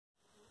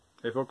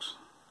Hey folks,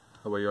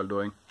 how are you all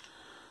doing?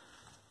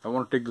 I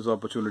want to take this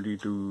opportunity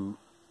to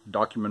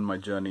document my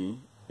journey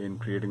in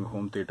creating a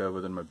home theater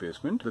within my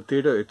basement. The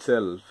theater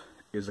itself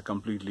is a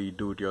completely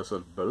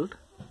do-it-yourself build,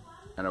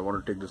 and I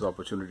want to take this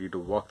opportunity to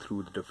walk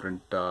through the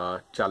different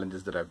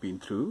challenges that I've been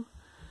through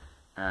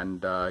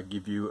and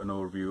give you an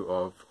overview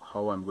of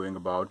how I'm going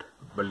about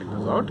building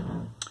this out.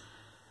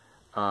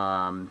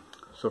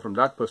 So from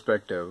that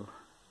perspective,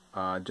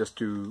 just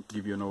to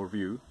give you an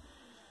overview,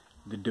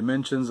 the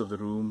dimensions of the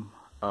room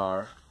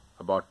are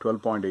about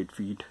 12.8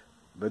 feet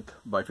width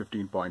by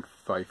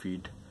 15.5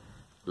 feet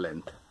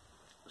length.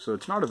 So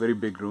it's not a very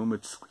big room.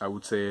 It's, I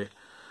would say,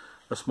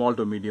 a small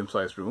to medium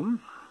sized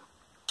room.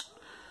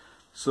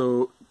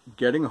 So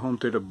getting a home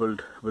theater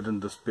built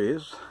within this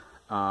space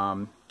is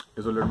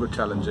a little bit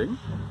challenging,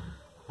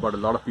 but a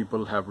lot of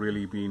people have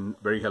really been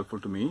very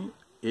helpful to me.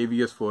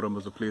 AVS Forum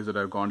is a place that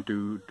I've gone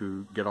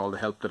to get all the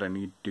help that I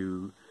need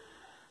to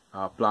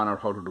plan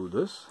out how to do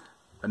this.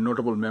 And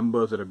notable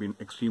members that have been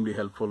extremely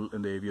helpful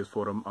in the AVS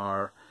Forum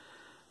are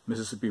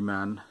Mississippi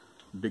Man,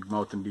 Big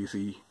Mouth in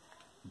DC,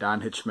 Dan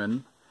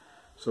Hitchman.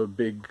 So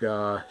big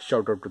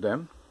shout out to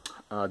them.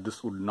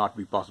 This would not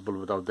be possible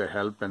without their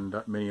help,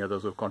 and many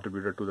others who have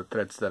contributed to the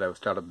threads that I've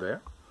started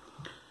there.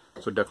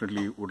 So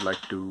definitely would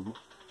like to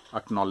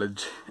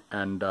acknowledge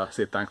and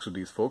say thanks to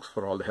these folks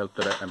for all the help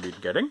that I've been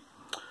getting.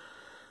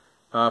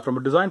 From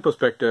a design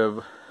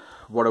perspective,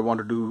 what I want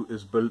to do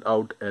is build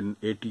out an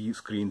AT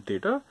screen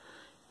theater.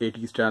 AT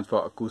stands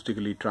for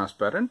acoustically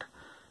transparent.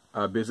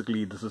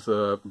 Basically, this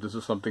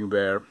is something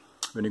where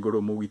when you go to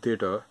a movie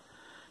theater,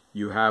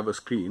 you have a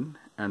screen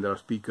and there are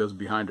speakers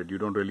behind it. You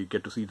don't really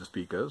get to see the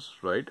speakers,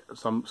 right?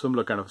 Some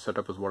similar kind of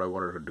setup is what I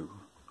wanted to do.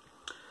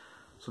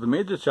 So the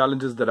major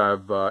challenges that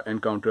I've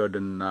encountered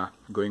in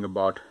going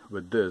about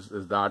with this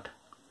is that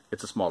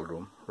it's a small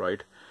room,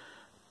 right?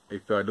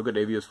 If I look at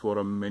AVS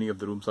Forum, many of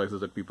the room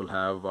sizes that people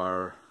have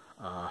are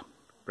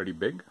pretty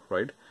big,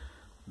 right?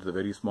 It's a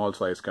very small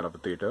size kind of a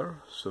theater.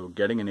 So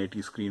getting an AT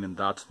screen in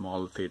that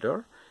small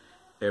theater,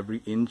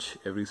 every inch,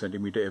 every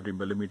centimeter, every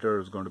millimeter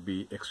is going to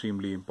be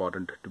extremely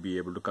important to be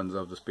able to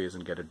conserve the space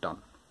and get it done.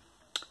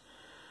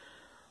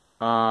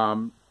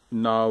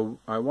 Now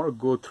I want to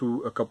go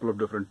through a couple of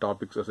different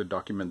topics as I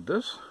document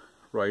this,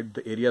 right?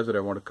 The areas that I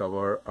want to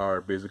cover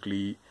are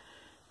basically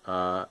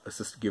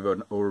give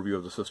an overview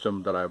of the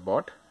system that I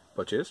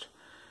purchased,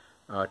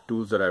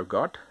 tools that I've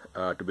got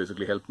to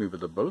basically help me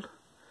with the build,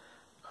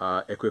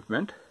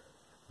 equipment,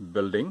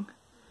 building,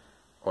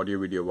 audio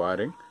video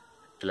wiring,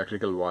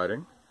 electrical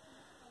wiring,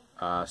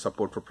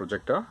 support for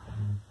projector,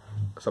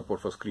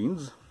 support for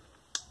screens,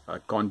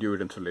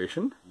 conduit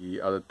installation. The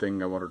other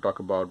thing I want to talk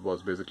about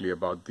was basically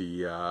about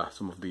the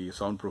some of the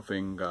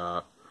soundproofing.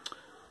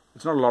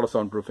 It's not a lot of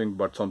soundproofing,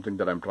 but something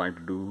that I'm trying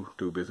to do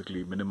to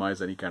basically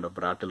minimize any kind of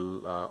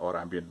rattle or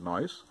ambient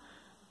noise,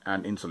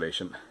 and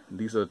insulation.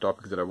 These are the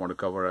topics that I want to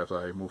cover as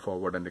I move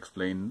forward and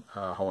explain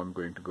how I'm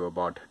going to go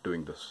about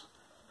doing this.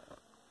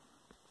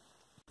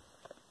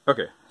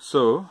 Okay,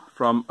 so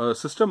from a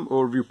system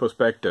overview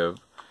perspective,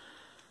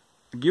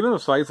 given the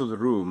size of the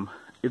room,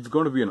 it's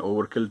going to be an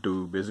overkill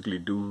to basically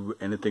do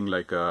anything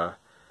like a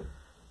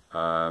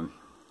 4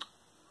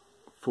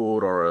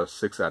 or a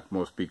 6 at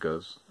most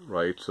speakers,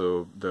 right?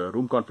 So the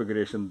room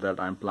configuration that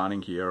I'm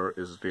planning here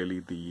is really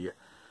the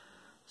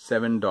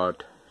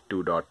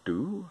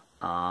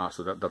 7.2.2.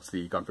 So that's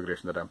the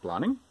configuration that I'm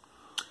planning.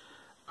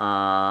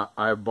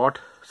 I bought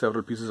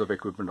several pieces of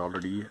equipment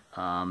already,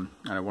 and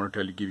I want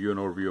to give you an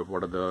overview of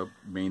what are the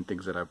main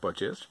things that I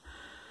purchased.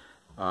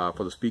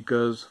 For the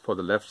speakers, for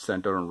the left,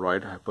 center, and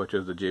right, I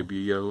purchased the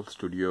JBL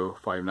Studio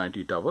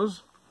 590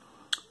 towers.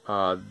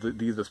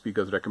 These are the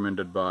speakers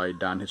recommended by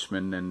Dan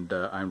Hitchman, and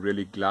I'm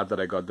really glad that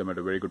I got them at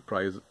a very good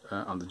price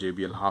on the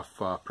JBL half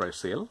price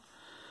sale.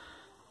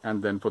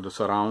 And then for the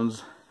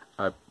surrounds,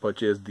 I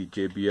purchased the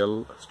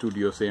JBL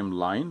Studio same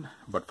line,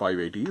 but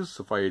 580s.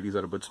 So 580s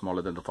are a bit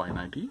smaller than the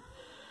 590,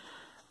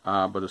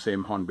 but the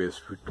same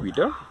horn-based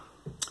tweeter.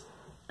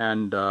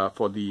 And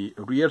for the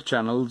rear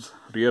channels,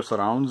 rear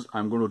surrounds,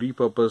 I'm going to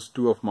repurpose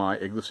 2 of my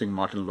existing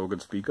Martin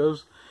Logan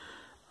speakers.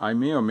 I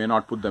may or may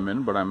not put them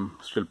in, but I'm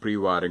still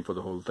pre-wiring for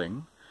the whole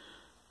thing.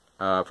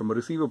 From a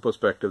receiver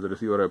perspective, the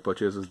receiver I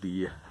purchased is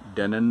the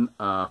Denon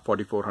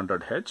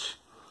 4400H.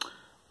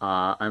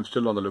 I'm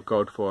still on the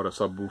lookout for a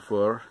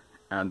subwoofer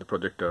and the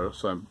projector,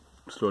 so I'm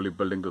slowly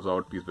building this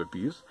out piece by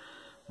piece.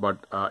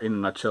 But in a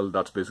nutshell,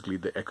 that's basically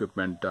the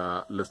equipment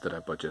list that I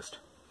purchased.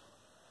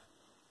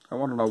 I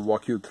want to now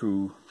walk you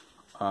through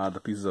the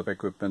pieces of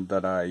equipment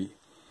that I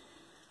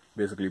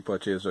basically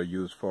purchased or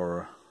used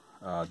for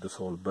this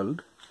whole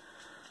build.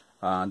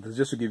 This is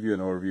just to give you an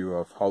overview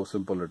of how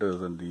simple it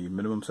is and the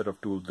minimum set of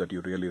tools that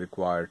you really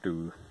require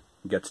to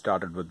get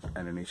started with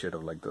an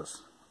initiative like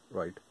this,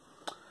 right?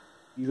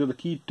 These are the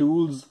key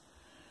tools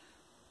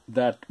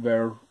that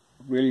were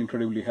really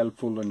incredibly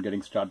helpful in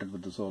getting started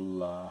with this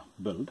whole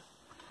build.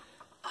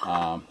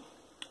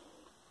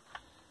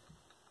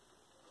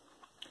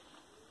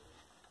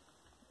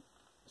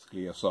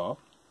 Basically a saw.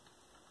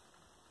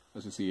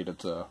 As you see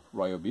it's a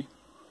Ryobi.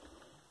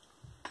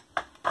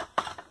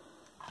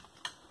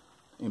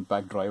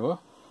 impact driver,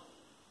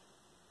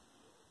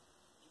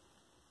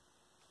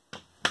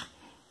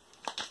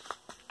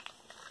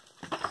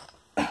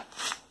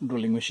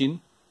 drilling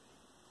machine,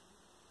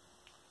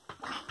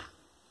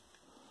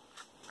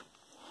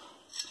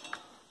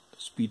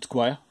 speed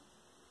square,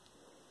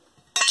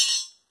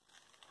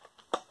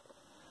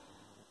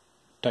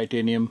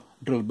 titanium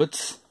drill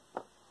bits,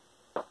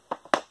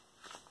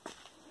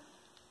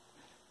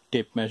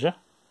 tape measure,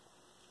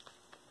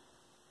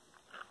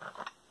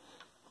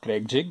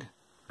 Craig jig,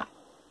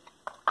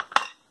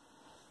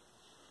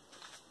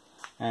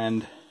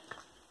 and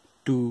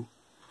 2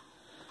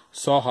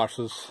 saw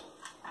horses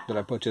that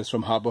I purchased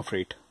from Harbor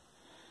Freight.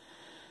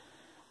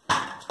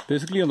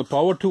 Basically on the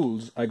power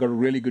tools I got a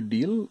really good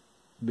deal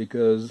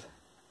because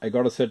I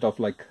got a set of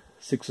like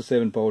 6 or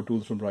 7 power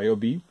tools from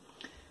Ryobi.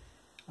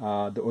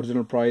 The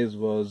original price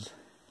was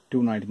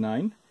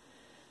 $299,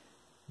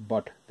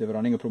 but they were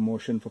running a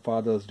promotion for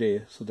Father's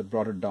Day, so they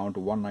brought it down to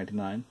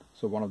 $199.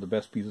 So one of the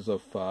best pieces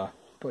of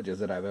purchase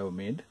that I've ever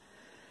made.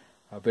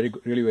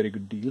 Really very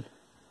good deal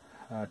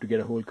to get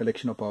a whole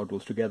collection of power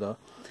tools together.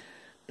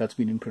 That's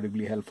been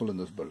incredibly helpful in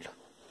this build.